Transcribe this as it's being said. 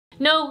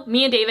No,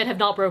 me and David have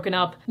not broken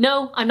up.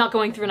 No, I'm not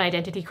going through an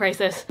identity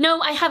crisis.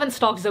 No, I haven't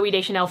stalked Zooey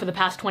Deschanel for the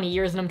past 20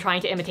 years and I'm trying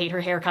to imitate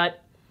her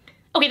haircut.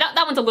 Okay,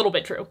 that one's a little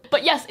bit true.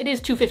 But yes, it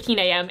is 2:15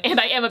 a.m. and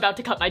I am about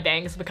to cut my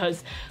bangs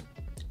because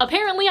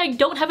apparently I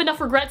don't have enough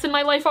regrets in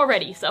my life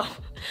already, so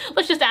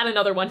let's just add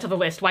another one to the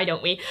list, why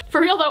don't we? For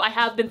real though, I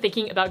have been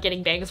thinking about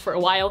getting bangs for a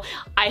while.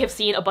 I have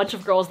seen a bunch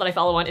of girls that I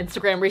follow on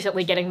Instagram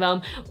recently getting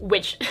them,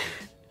 which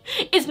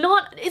it's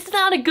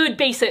not a good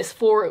basis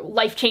for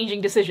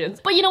life-changing decisions.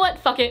 But you know what?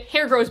 Fuck it.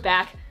 Hair grows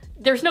back.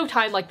 There's no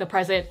time like the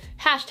present.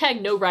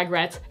 Hashtag no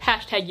regrets.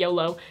 Hashtag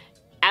YOLO,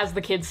 as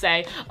the kids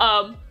say.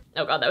 Oh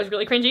god, that was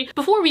really cringy.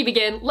 Before we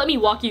begin, let me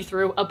walk you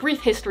through a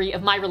brief history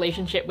of my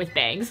relationship with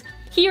bangs.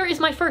 Here is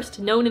my first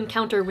known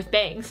encounter with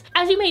bangs.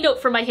 As you may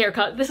note from my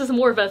haircut, this is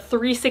more of a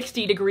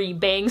 360-degree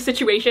bang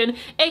situation,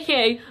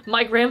 aka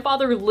my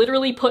grandfather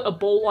literally put a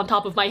bowl on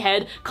top of my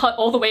head, cut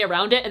all the way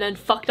around it, and then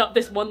fucked up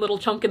this one little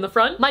chunk in the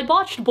front. My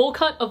botched bowl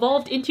cut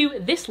evolved into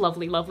this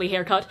lovely, lovely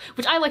haircut,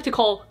 which I like to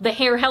call the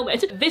hair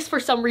helmet. This, for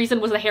some reason,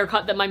 was the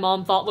haircut that my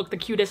mom thought looked the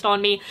cutest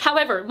on me.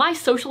 However, my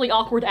socially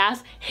awkward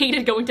ass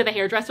hated going to the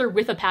hairdresser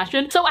with a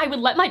passion, so I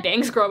would let my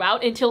bangs grow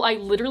out until I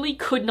literally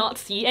could not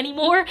see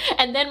anymore,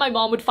 and then my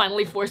mom would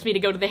finally forced me to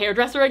go to the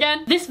hairdresser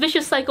again. This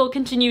vicious cycle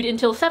continued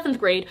until 7th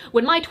grade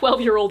when my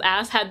 12-year-old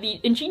ass had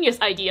the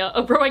ingenious idea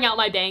of growing out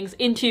my bangs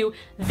into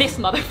this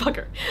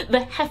motherfucker.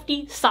 The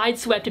hefty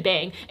side-swept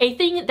bang, a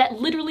thing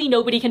that literally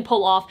nobody can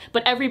pull off,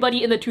 but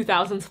everybody in the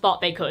 2000s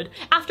thought they could.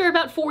 After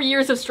about 4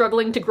 years of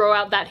struggling to grow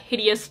out that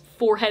hideous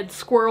forehead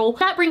squirrel,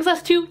 that brings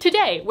us to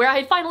today, where I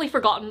have finally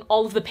forgotten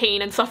all of the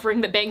pain and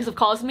suffering that bangs have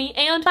caused me,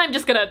 and I'm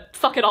just gonna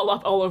fuck it all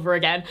up all over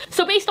again.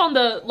 So based on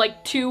the,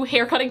 like, 2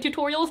 haircutting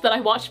tutorials that I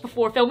watched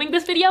before filming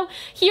this video,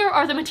 here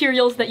are the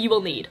materials that you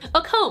will need.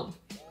 A comb.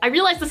 I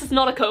realize this is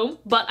not a comb,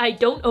 but I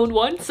don't own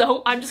one,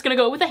 so I'm just gonna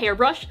go with a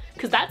hairbrush,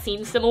 because that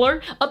seems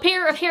similar. A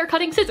pair of hair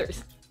cutting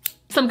scissors.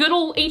 Some good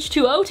old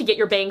H2O to get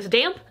your bangs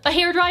damp, a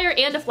hairdryer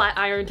and a flat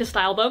iron to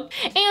style them,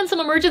 and some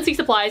emergency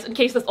supplies in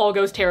case this all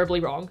goes terribly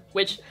wrong,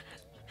 which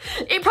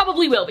it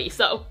probably will be,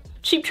 so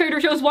cheap Trader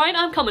Joe's wine,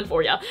 I'm coming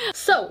for ya.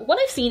 So, what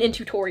I've seen in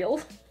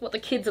tutorials, what the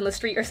kids in the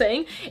street are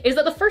saying, is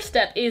that the first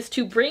step is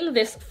to bring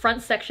this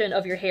front section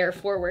of your hair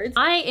forwards.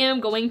 I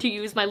am going to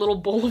use my little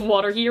bowl of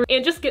water here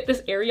and just get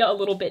this area a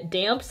little bit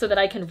damp so that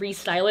I can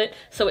restyle it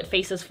so it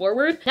faces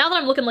forward. Now that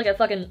I'm looking like a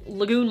fucking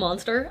lagoon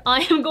monster,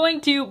 I am going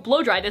to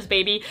blow dry this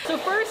baby. So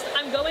first,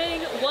 I'm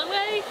going one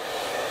way,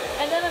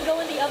 and then I'm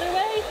going the other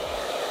way,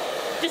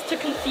 just to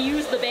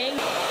confuse the bang.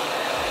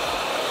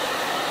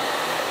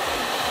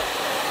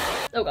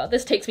 Oh god,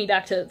 this takes me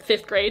back to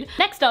 5th grade.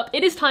 Next up,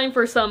 it is time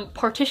for some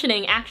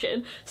partitioning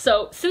action.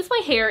 So since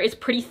my hair is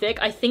pretty thick,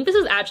 I think this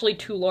is actually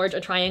too large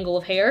a triangle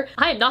of hair.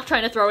 I am not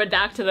trying to throw it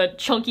back to the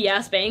chunky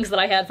ass bangs that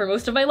I had for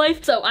most of my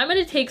life. So I'm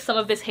gonna take some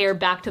of this hair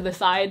back to the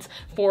sides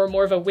for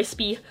more of a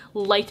wispy,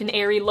 light and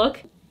airy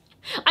look.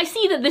 I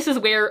see that this is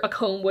where a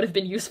comb would have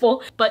been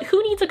useful, but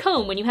who needs a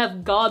comb when you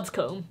have God's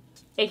comb?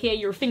 AKA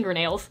your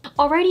fingernails.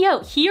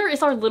 Alrighty-o, here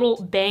is our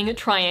little bang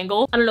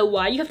triangle. I don't know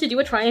why you have to do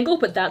a triangle,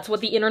 but that's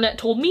what the internet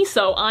told me,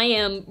 so I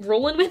am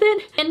rolling with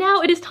it. And now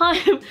it is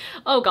time,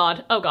 oh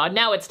god,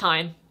 now it's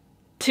time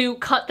to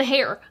cut the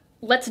hair.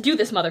 Let's do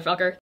this,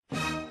 motherfucker. A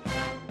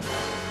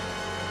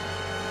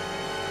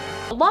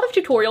lot of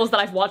tutorials that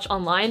I've watched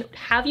online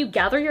have you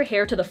gather your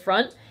hair to the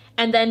front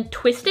and then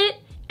twist it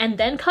and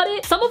then cut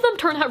it. Some of them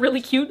turn out really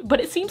cute, but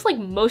it seems like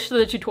most of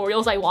the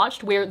tutorials I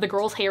watched where the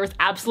girl's hair is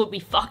absolutely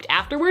fucked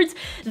afterwards,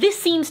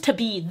 this seems to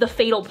be the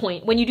fatal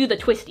point when you do the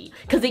twisty,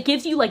 because it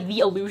gives you like the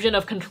illusion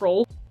of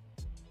control.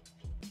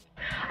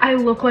 I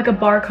look like a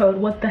barcode,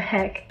 what the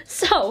heck?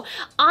 So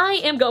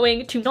I am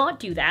going to not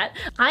do that.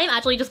 I'm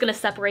actually just gonna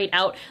separate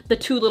out the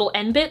 2 little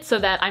end bits so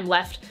that I'm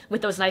left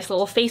with those nice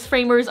little face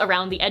framers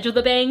around the edge of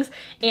the bangs,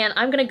 and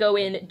I'm gonna go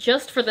in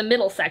just for the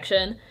middle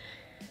section.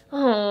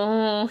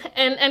 Oh,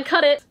 and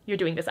cut it. You're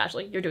doing this,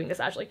 Ashley. You're doing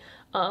this, Ashley.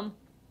 Oh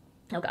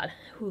god.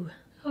 Ooh.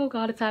 Oh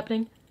god, it's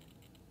happening.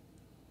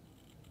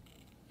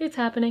 It's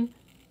happening.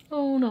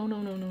 Oh no,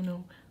 no, no, no,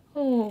 no.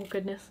 Oh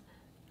goodness.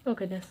 Oh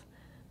goodness.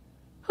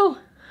 Oh.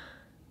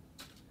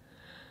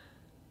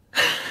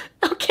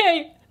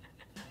 Okay.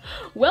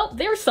 Well,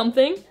 there's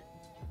something.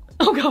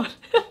 Oh god.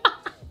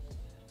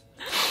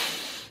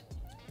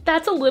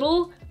 That's a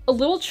little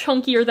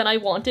chunkier than I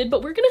wanted,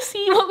 but we're gonna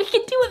see what we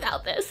can do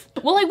about this.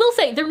 Well, I will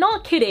say, they're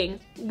not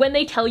kidding when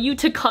they tell you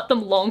to cut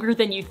them longer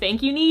than you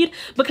think you need,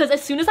 because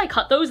as soon as I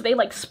cut those, they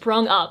like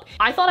sprung up.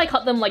 I thought I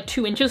cut them like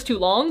 2 inches too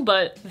long,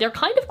 but they're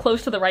kind of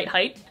close to the right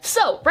height.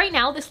 So right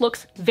now, this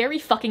looks very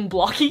fucking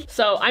blocky.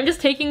 So I'm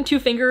just taking 2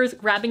 fingers,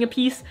 grabbing a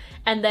piece,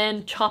 and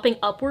then chopping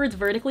upwards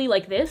vertically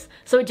like this,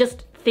 so it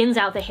just thins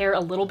out the hair a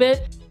little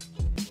bit.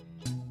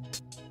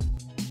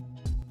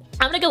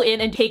 I'm gonna go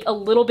in and take a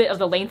little bit of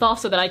the length off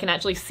so that I can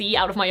actually see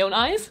out of my own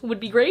eyes, would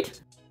be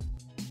great.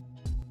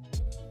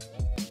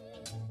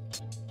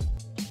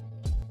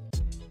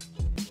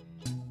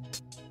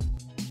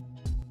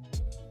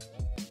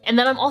 And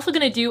then I'm also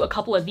gonna do a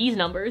couple of these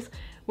numbers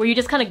where you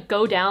just kind of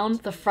go down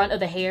the front of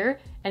the hair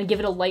and give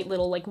it a light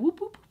little like whoop,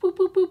 whoop, whoop, whoop,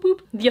 boop, boop,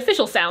 boop. The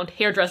official sound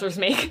hairdressers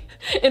make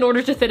in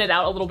order to thin it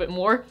out a little bit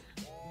more.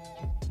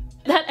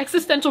 That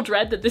existential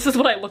dread that this is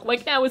what I look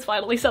like now is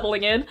finally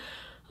settling in.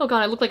 Oh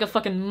god, I look like a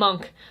fucking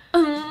monk.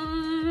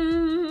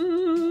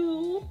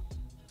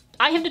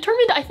 I have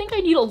determined I think I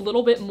need a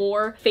little bit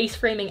more face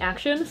framing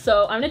action,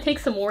 so I'm gonna take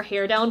some more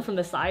hair down from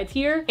the sides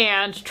here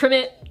and trim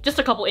it just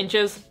a couple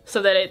inches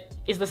so that it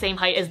is the same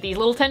height as these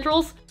little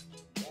tendrils.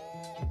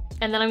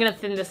 And then I'm gonna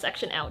thin this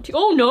section out too.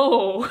 Oh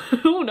no!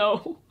 Oh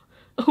no.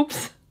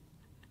 Oops.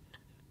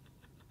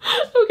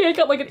 Okay, I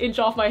cut like an inch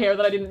off my hair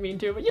that I didn't mean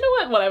to, but you know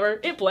what? Whatever.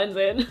 It blends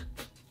in.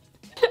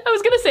 I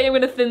was gonna say I'm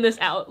gonna thin this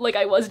out like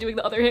I was doing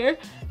the other hair.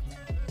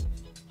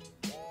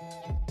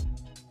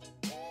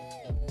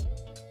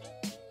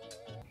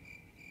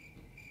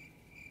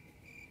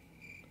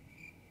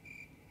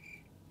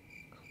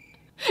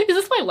 Is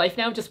this my life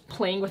now, just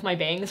playing with my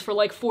bangs for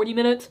like 40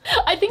 minutes?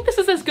 I think this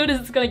is as good as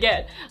it's gonna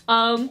get.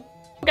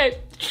 Okay,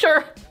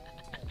 sure.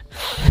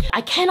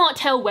 I cannot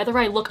tell whether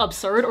I look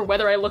absurd or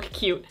whether I look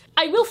cute.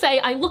 I will say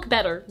I look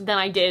better than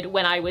I did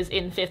when I was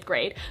in 5th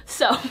grade,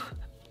 so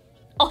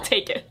I'll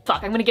take it.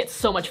 Fuck, I'm gonna get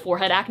so much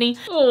forehead acne.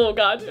 Oh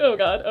god, oh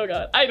god, oh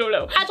god. I don't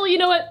know. Actually, you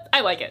know what? I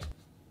like it.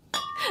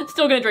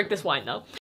 Still gonna drink this wine though.